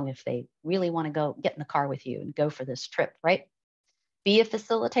comes along if they really want to go get in the car with you and go for this trip, right? Be a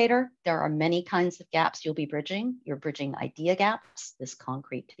facilitator. There are many kinds of gaps you'll be bridging. You're bridging idea gaps, this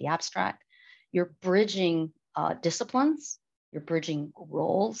concrete to the abstract. You're bridging disciplines. You're bridging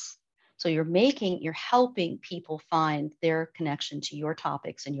roles. So you're helping people find their connection to your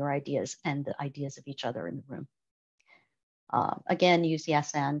topics and your ideas and the ideas of each other in the room. Again, use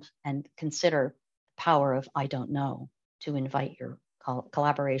yes and consider the power of I don't know to invite your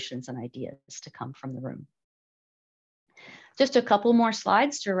collaborations and ideas to come from the room. Just a couple more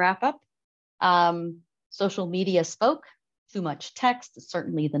slides to wrap up. Social media spoke. Too much text is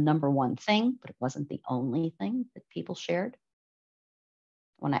certainly the #1 thing, but it wasn't the only thing that people shared.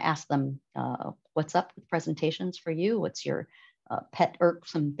 When I asked them, what's up with presentations for you? What's your pet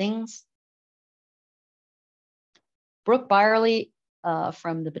irksome things? Brooke Byerly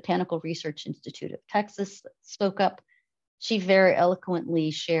from the Botanical Research Institute of Texas spoke up. She very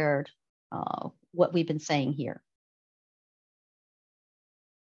eloquently shared what we've been saying here.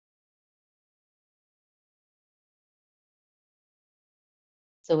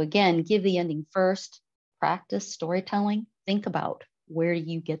 So again, give the ending first, practice storytelling, think about where do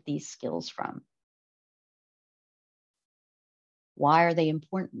you get these skills from? Why are they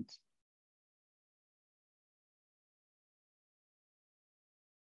important?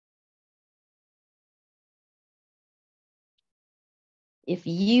 if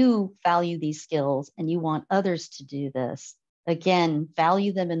you value these skills and you want others to do this, again,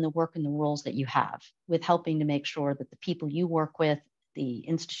 value them in the work and the roles that you have, with helping to make sure that the people you work with, the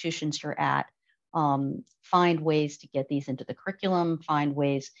institutions you're at, find ways to get these into the curriculum, find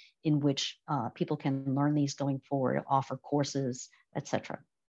ways in which people can learn these going forward, offer courses, etc.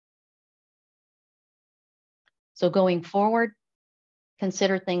 So going forward,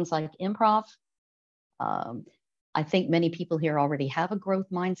 consider things like improv. I think many people here already have a growth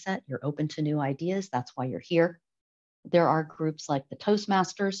mindset. You're open to new ideas. That's why you're here. There are groups like the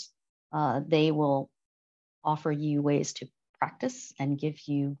Toastmasters. They will offer you ways to practice and give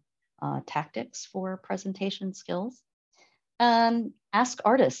you tactics for presentation skills. Ask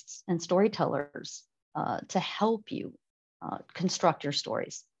artists and storytellers to help you construct your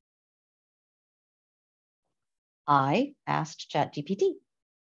stories. I asked ChatGPT.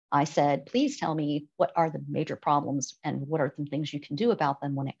 I said, please tell me what are the major problems and what are some things you can do about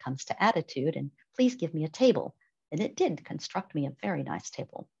them when it comes to attitude, and please give me a table. And it did construct me a very nice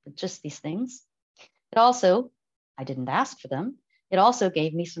table with just these things. It also, I didn't ask for them. It also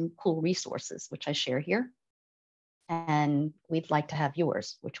gave me some cool resources, which I share here. And we'd like to have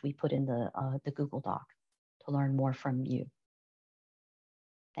yours, which we put in the Google Doc to learn more from you.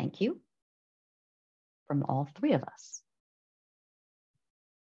 Thank you from all three of us.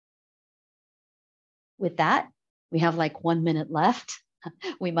 With that, we have like 1 minute left.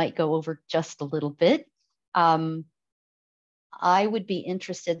 We might go over just a little bit. I would be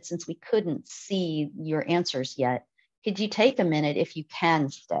interested, since we couldn't see your answers yet, could you take a minute, if you can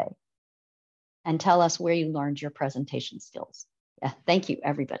stay, and tell us where you learned your presentation skills? Yeah, thank you,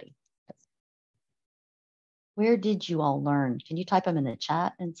 everybody. Where did you all learn? Can you type them in the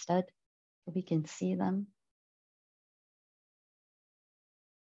chat instead so we can see them?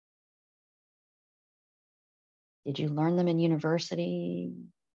 Did you learn them in university?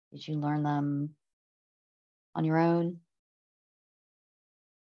 Did you learn them on your own?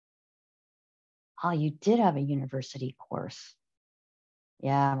 Oh, you did have a university course.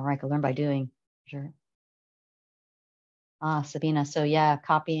 Yeah, Mareike, learn by doing, sure. Ah, Sabina, so yeah,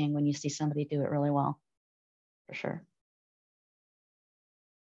 copying when you see somebody do it really well, for sure.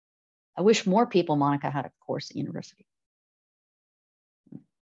 I wish more people, Monica, had a course at university.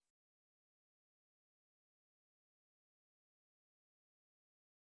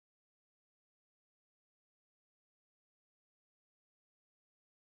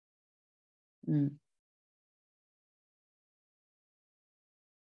 Mm.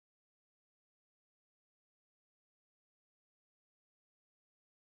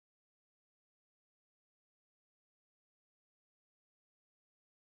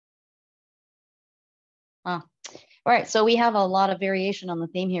 Ah. All right, so we have a lot of variation on the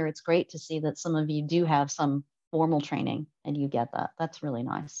theme here. It's great to see that some of you do have some formal training and you get that. That's really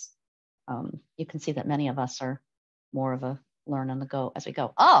nice. You can see that many of us are more of a learn on the go as we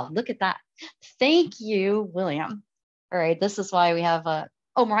go. Oh, look at that. Thank you, William. All right, this is why we have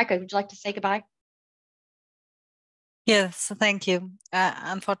oh, Mareike, would you like to say goodbye? Yes, thank you.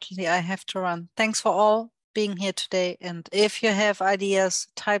 Unfortunately, I have to run. Thanks for all being here today. And if you have ideas,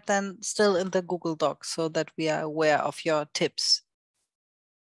 type them still in the Google Doc so that we are aware of your tips.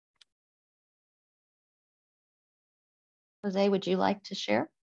 José, would you like to share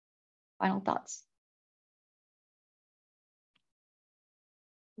final thoughts?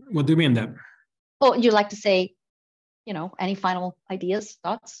 What do you mean then? Well, would you like to say, you know, any final ideas,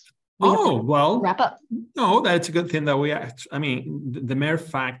 thoughts? Well, wrap up. No, that's a good thing that we, I mean, the mere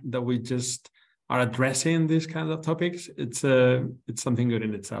fact that we just are addressing these kinds of topics, it's something good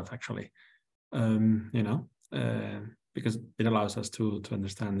in itself, actually. You know, because it allows us to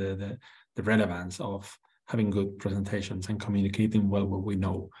understand the relevance of having good presentations and communicating well what we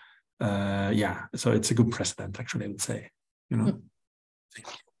know. Yeah, so it's a good precedent, actually, I would say, you know. Thank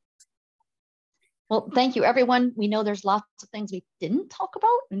you. Well, thank you, everyone. We know there's lots of things we didn't talk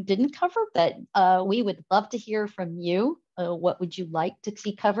about and didn't cover that we would love to hear from you. What would you like to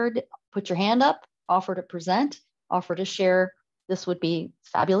see covered? Put your hand up, offer to present, offer to share. This would be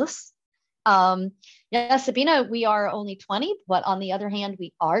fabulous. Yeah, Sabina, we are only 20, but on the other hand,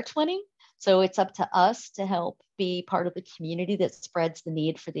 we are 20. So it's up to us to help be part of the community that spreads the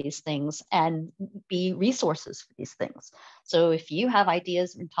need for these things and be resources for these things. So if you have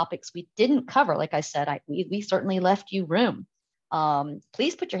ideas and topics we didn't cover, like I said, we certainly left you room.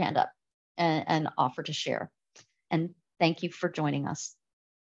 Please put your hand up and offer to share. And thank you for joining us.